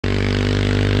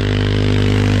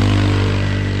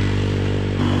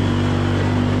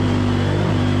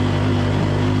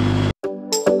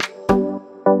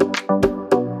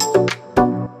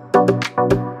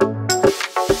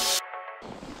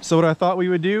So what I thought we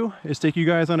would do is take you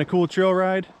guys on a cool trail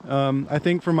ride. I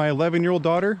think for my 11-year-old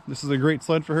daughter, this is a great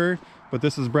sled for her, but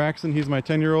this is Braxton, he's my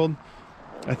 10-year-old.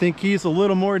 I think he's a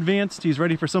little more advanced, he's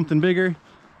ready for something bigger.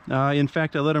 In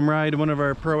fact, I let him ride one of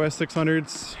our Pro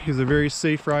S600s. He's a very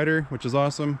safe rider, which is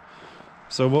awesome.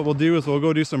 So what we'll do is we'll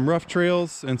go do some rough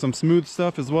trails and some smooth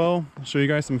stuff as well. I'll show you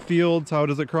guys some fields, how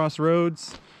does it cross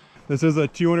roads. This is a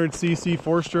 200cc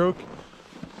 4-stroke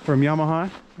from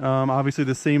Yamaha. Obviously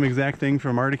the same exact thing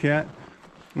from Arctic Cat.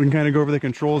 We can kind of go over the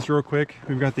controls real quick.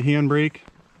 We've got the handbrake,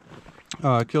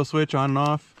 kill switch on and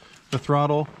off, the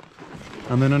throttle,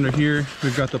 and then under here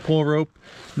we've got the pull rope.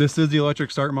 This is the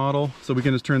electric start model, so we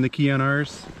can just turn the key on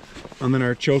ours, and then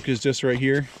our choke is just right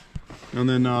here, and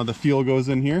then the fuel goes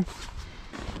in here.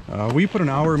 We put an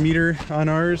hour meter on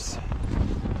ours.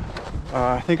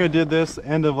 I think I did this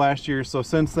end of last year, so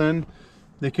since then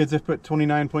the kids have put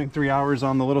 29.3 hours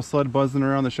on the little sled buzzing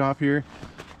around the shop here.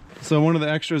 So one of the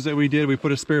extras that we did, we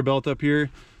put a spare belt up here.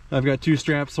 I've got 2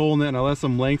 straps holding it, and I left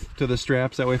some length to the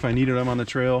straps, that way if I needed them on the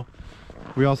trail.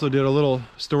 We also did a little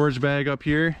storage bag up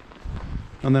here,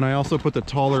 and then I also put the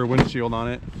taller windshield on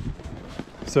it.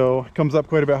 So it comes up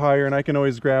quite a bit higher, and I can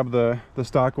always grab the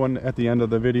stock one at the end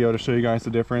of the video to show you guys the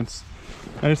difference.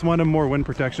 I just wanted more wind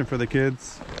protection for the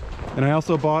kids. And I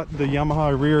also bought the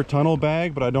Yamaha rear tunnel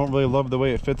bag, but I don't really love the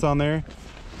way it fits on there.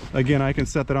 Again, I can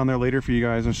set that on there later for you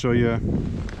guys and show you.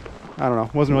 I don't know,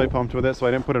 wasn't really pumped with it, so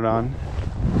I didn't put it on.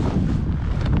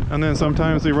 And then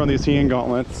sometimes we run these hand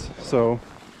gauntlets. So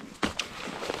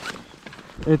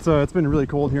it's been really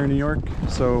cold here in New York.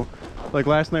 So like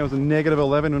last night was a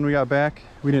 -11 when we got back.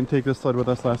 We didn't take this sled with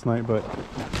us last night, but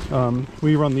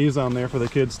we run these on there for the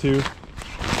kids too.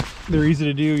 They're easy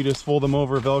to do. You just fold them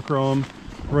over, Velcro them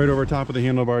right over top of the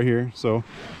handlebar here. So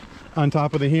on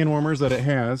top of the hand warmers that it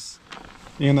has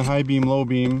and the high beam, low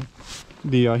beam,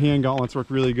 the hand gauntlets work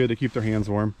really good to keep their hands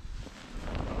warm.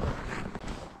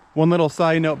 One little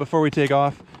side note before we take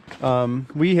off,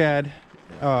 we had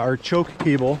our choke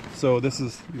cable. So this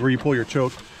is where you pull your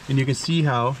choke, and you can see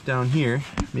how down here,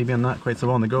 maybe I'm not quite so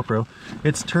well on the GoPro,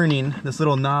 it's turning this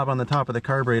little knob on the top of the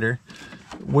carburetor.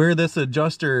 Where this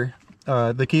adjuster,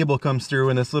 the cable comes through,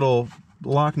 and this little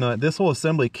lock nut, this whole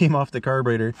assembly came off the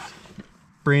carburetor.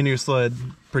 Brand new sled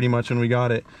pretty much when we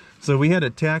got it. So we had to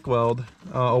tack weld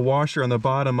a washer on the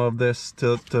bottom of this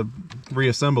to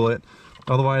reassemble it.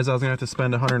 Otherwise I was gonna have to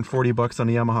spend 140 bucks on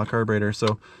the Yamaha carburetor.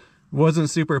 So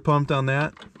wasn't super pumped on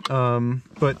that,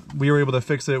 but we were able to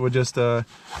fix it with just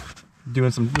doing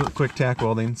some quick tack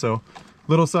welding. So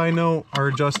little side note, our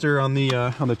adjuster on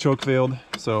the choke failed.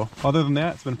 So other than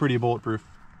that, it's been pretty bulletproof.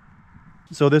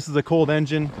 So this is a cold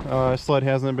engine. Sled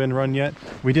hasn't been run yet.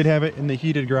 We did have it in the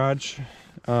heated garage,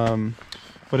 but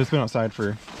it's been outside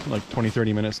for like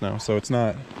 20-30 minutes now, so it's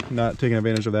not taking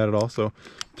advantage of that at all. So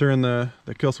turn the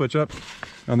kill switch up,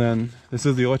 and then this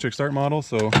is the electric start model,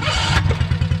 so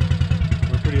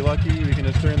we're pretty lucky. We can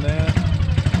just turn that.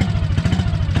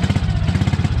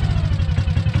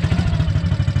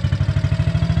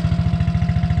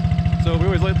 So we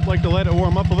always like to let it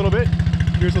warm up a little bit.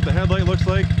 Here's what the headlight looks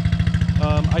like.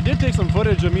 I did take some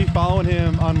footage of me following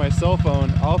him on my cell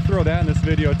phone. I'll throw that in this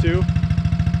video too.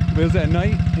 It was at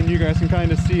night, and you guys can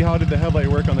kind of see how did the headlight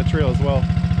work on the trail as well.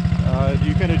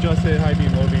 You can adjust it high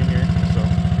beam, low beam here. So.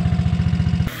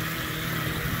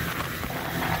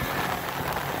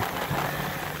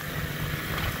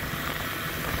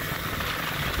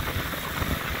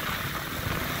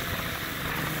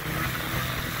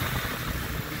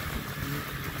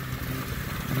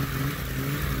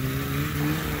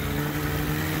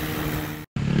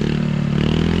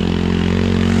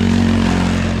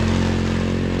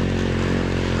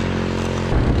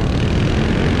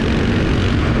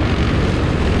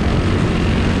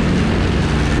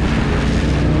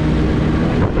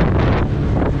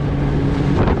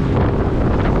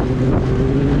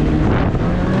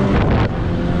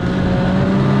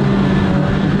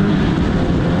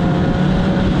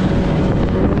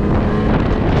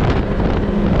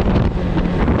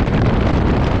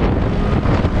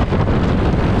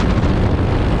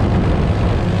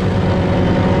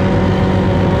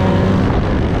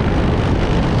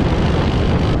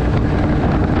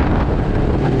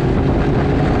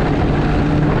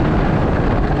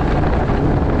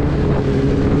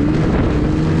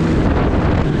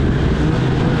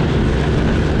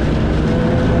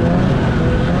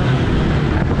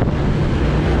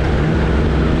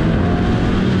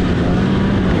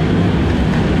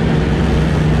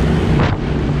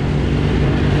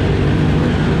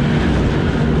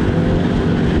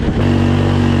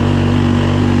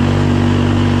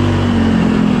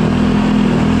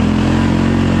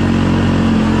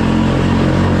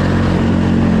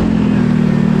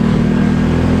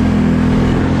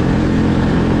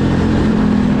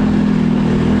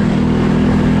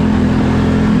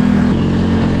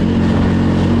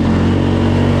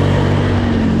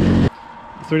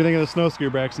 So what do you think of the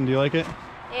Snoscoot, Braxton? Do you like it?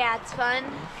 Yeah, it's fun.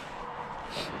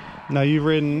 Now you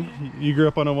grew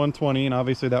up on a 120, and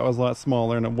obviously that was a lot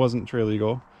smaller and it wasn't trail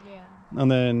legal. Yeah. And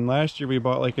then last year we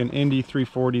bought like an Indy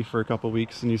 340 for a couple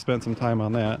weeks, and you spent some time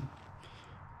on that.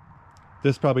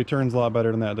 This probably turns a lot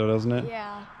better than that though, doesn't it?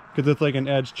 Yeah. Because it's like an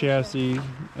edge chassis.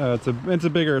 It's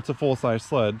a full-size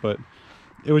sled, but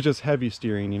it was just heavy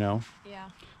steering, you know. Yeah.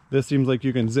 This seems like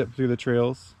you can zip through the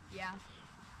trails. Yeah.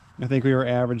 I think we were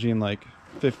averaging like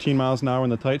 15 miles an hour in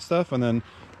the tight stuff, and then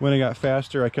when it got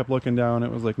faster, I kept looking down,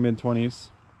 it was like mid-20s.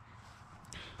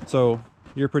 So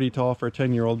you're pretty tall for a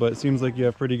 10-year-old, but it seems like you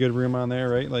have pretty good room on there,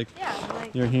 right? Like, yeah,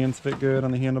 like your hands fit good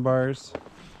on the handlebars.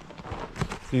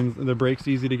 Seems the brake's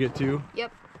easy to get to.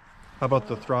 Yep. How about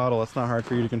the throttle? It's not hard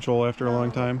for you to control after a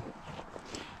long time.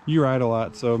 You ride a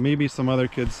lot, so maybe some other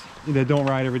kids that don't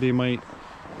ride every day might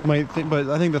think, but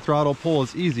I think the throttle pull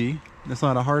is easy. It's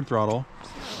not a hard throttle.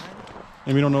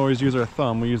 And we don't always use our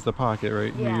thumb, we use the pocket,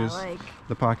 right? Yeah, we use like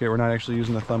the pocket, we're not actually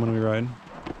using the thumb when we ride.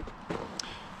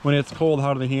 When it's cold,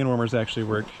 how do the hand warmers actually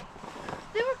work?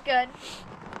 they were good.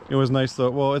 It was nice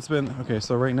though. Well, it's been, okay,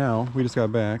 so right now, we just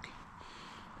got back,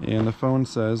 and the phone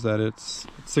says that it's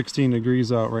 16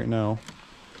 degrees out right now.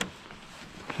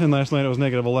 And last night it was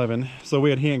negative 11, so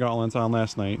we had hand gauntlets on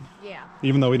last night. Yeah.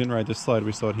 Even though we didn't ride this sled,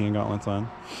 we still had hand gauntlets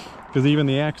on. Because even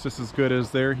the Axis, as good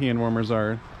as their hand warmers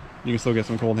are, you can still get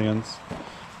some cold hands.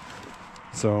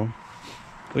 So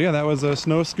yeah, that was a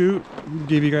Snoscoot.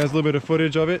 Gave you guys a little bit of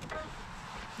footage of it.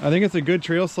 I think it's a good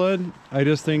trail sled. I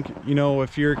just think, you know,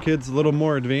 if your kid's a little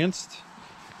more advanced,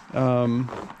 you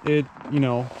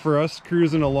know, for us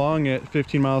cruising along at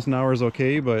 15 miles an hour is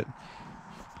okay, but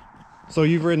so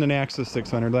you've ridden an Axis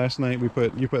 600 last night. You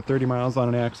put 30 miles on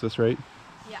an Axis, right?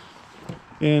 Yeah.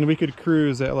 And we could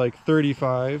cruise at like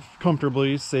 35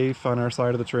 comfortably safe on our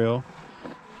side of the trail.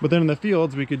 But then in the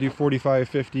fields we could do 45,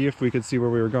 50 if we could see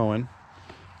where we were going.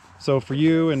 So for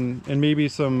you and maybe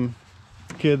some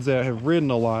kids that have ridden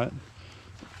a lot,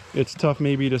 it's tough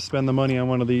maybe to spend the money on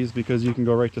one of these because you can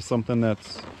go right to something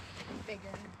that's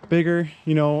bigger.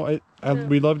 You know,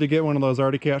 we'd love to get one of those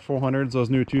Arctic Cat 400s, those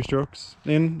new 2-strokes.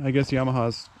 And I guess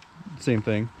Yamaha's same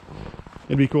thing.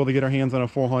 It'd be cool to get our hands on a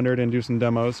 400 and do some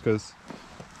demos, because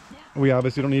we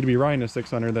obviously don't need to be riding a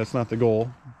 600. That's not the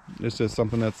goal. It's just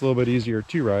something that's a little bit easier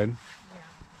to ride. Yeah.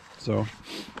 So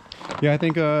yeah, I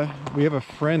think we have a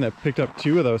friend that picked up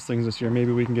 2 of those things this year.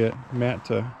 Maybe we can get Matt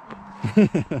to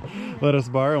let us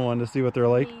borrow one to see what they're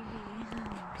like.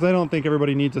 Because I don't think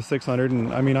everybody needs a 600,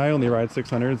 and I mean, I only ride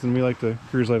 600s and we like to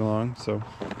cruise right along. So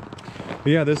but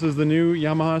yeah, this is the new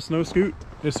Yamaha Snoscoot.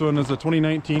 This one is a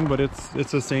 2019, but it's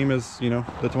the same as, you know,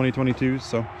 the 2022s.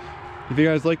 So if you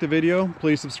guys like the video,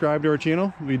 please subscribe to our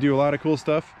channel. We do a lot of cool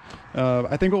stuff.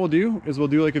 I think what we'll do is we'll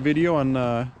do like a video on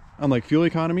like fuel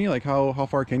economy, like how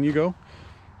far can you go,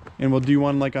 and we'll do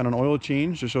one like on an oil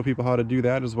change to show people how to do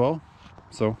that as well.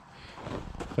 So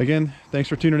again, thanks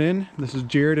for tuning in. This is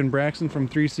Jared and Braxton from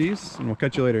 3Cs, and we'll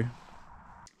catch you later.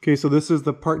 Okay, so this is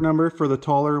the part number for the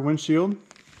taller windshield,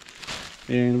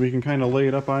 and we can kind of lay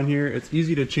it up on here. It's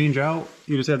easy to change out.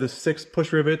 You just have the 6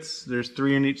 push rivets. There's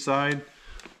 3 on each side,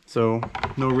 so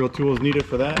no real tools needed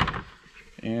for that.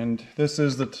 And this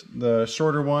is the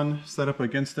shorter one set up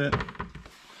against it.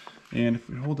 And if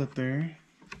we hold it there,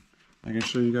 I can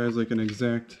show you guys like an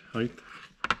exact height.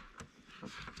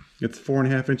 It's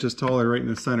 4.5 inches taller right in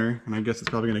the center, and I guess it's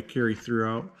probably going to carry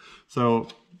throughout. So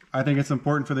I think it's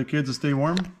important for the kids to stay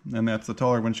warm, and that's the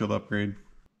taller windshield upgrade.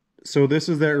 So this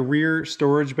is that rear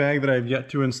storage bag that I've yet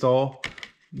to install.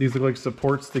 These look like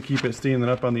supports to keep it standing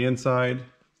up on the inside.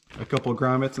 A couple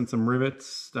grommets and some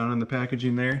rivets down in the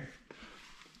packaging there.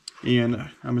 And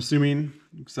I'm assuming,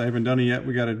 because I haven't done it yet,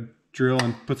 we got to drill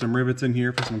and put some rivets in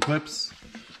here for some clips.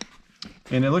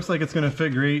 And it looks like it's going to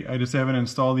fit great. I just haven't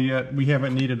installed it yet. We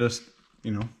haven't needed to,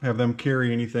 you know, have them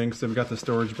carry anything, so I've got the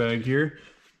storage bag here.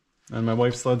 And my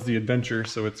wife sleds the Adventure,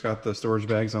 so it's got the storage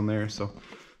bags on there. So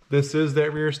this is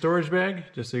that rear storage bag,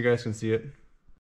 just so you guys can see it.